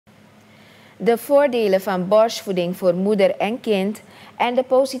De voordelen van borstvoeding voor moeder en kind en de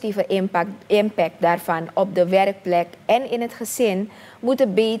positieve impact daarvan op de werkplek en in het gezin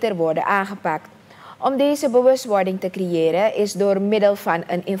moeten beter worden aangepakt. Om deze bewustwording te creëren is door middel van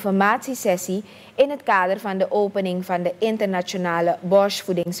een informatiesessie in het kader van de opening van de internationale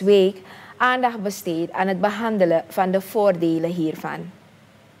borstvoedingsweek aandacht besteed aan het behandelen van de voordelen hiervan.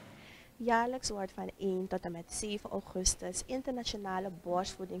 Jaarlijks wordt van 1 tot en met 7 augustus Internationale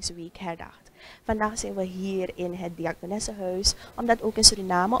Borstvoedingsweek herdacht. Vandaag zijn we hier in het Diakonessenhuis, omdat ook in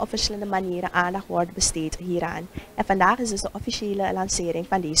Suriname op verschillende manieren aandacht wordt besteed hieraan. En vandaag is dus de officiële lancering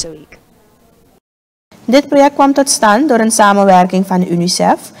van deze week. Dit project kwam tot stand door een samenwerking van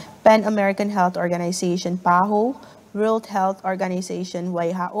UNICEF, Pan American Health Organization PAHO, World Health Organization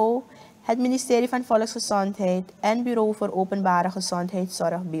WHO, het ministerie van Volksgezondheid en Bureau voor Openbare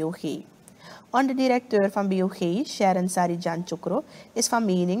Gezondheidszorg BOG. Onderdirecteur van BOG, Sharon Sarijan Chokro, is van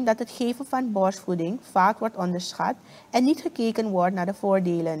mening dat het geven van borstvoeding vaak wordt onderschat en niet gekeken wordt naar de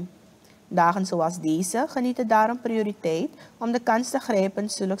voordelen. Dagen zoals deze genieten daarom prioriteit om de kans te grijpen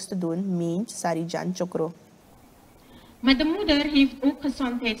zulks te doen, meent Sarijan Chokro. Maar de moeder heeft ook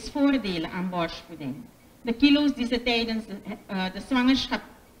gezondheidsvoordelen aan borstvoeding. De kilo's die ze tijdens de zwangerschap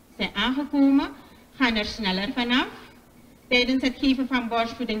zijn aangekomen, gaan er sneller vanaf. Tijdens het geven van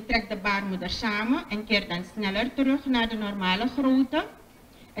borstvoeding trekt de baarmoeder samen en keert dan sneller terug naar de normale grootte.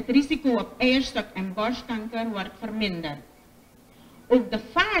 Het risico op eierstok en borstkanker wordt verminderd. Ook de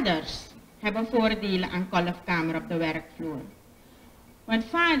vaders hebben voordelen aan kolfkamer op de werkvloer. Want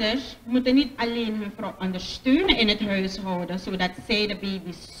vaders moeten niet alleen hun vrouw ondersteunen in het huishouden, zodat zij de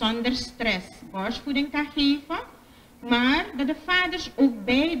baby zonder stress borstvoeding kan geven, maar dat de vaders ook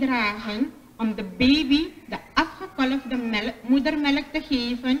bijdragen om de baby de afgekolfde moedermelk te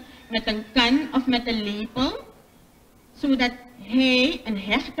geven met een kan of met een lepel, zodat hij een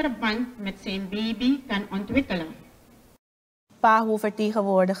hechtere band met zijn baby kan ontwikkelen.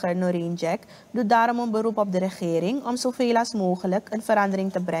 PAHO-vertegenwoordiger Noreen Jack doet daarom een beroep op de regering om zoveel als mogelijk een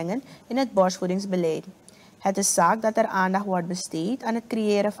verandering te brengen in het borstvoedingsbeleid. Het is zaak dat er aandacht wordt besteed aan het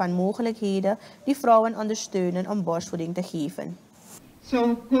creëren van mogelijkheden die vrouwen ondersteunen om borstvoeding te geven.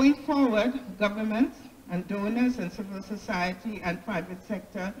 So going forward, government and donors and civil society and private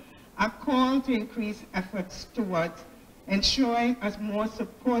sector are called to increase efforts towards ensuring a more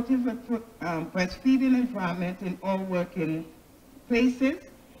supportive breastfeeding environment in all working places,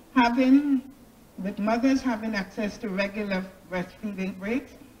 with mothers having access to regular breastfeeding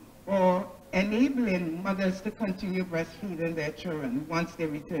breaks or enabling mothers to continue breastfeeding their children once they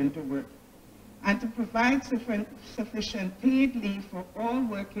return to work, and to provide sufficient paid leave for all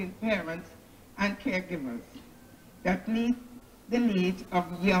working parents and caregivers that meet the needs of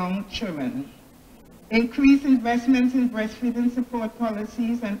young children. Increase investments in breastfeeding support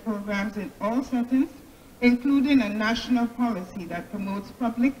policies and programs in all settings, including a national policy that promotes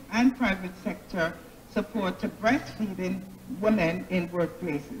public and private sector support to breastfeeding women in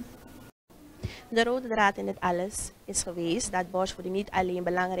workplaces. De rode draad in dit alles is geweest dat borstvoeding niet alleen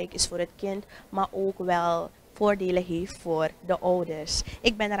belangrijk is voor het kind, maar ook wel voordelen heeft voor de ouders.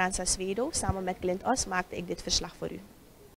 Ik ben Ransa Swedo, samen met Clint Os maakte ik dit verslag voor u.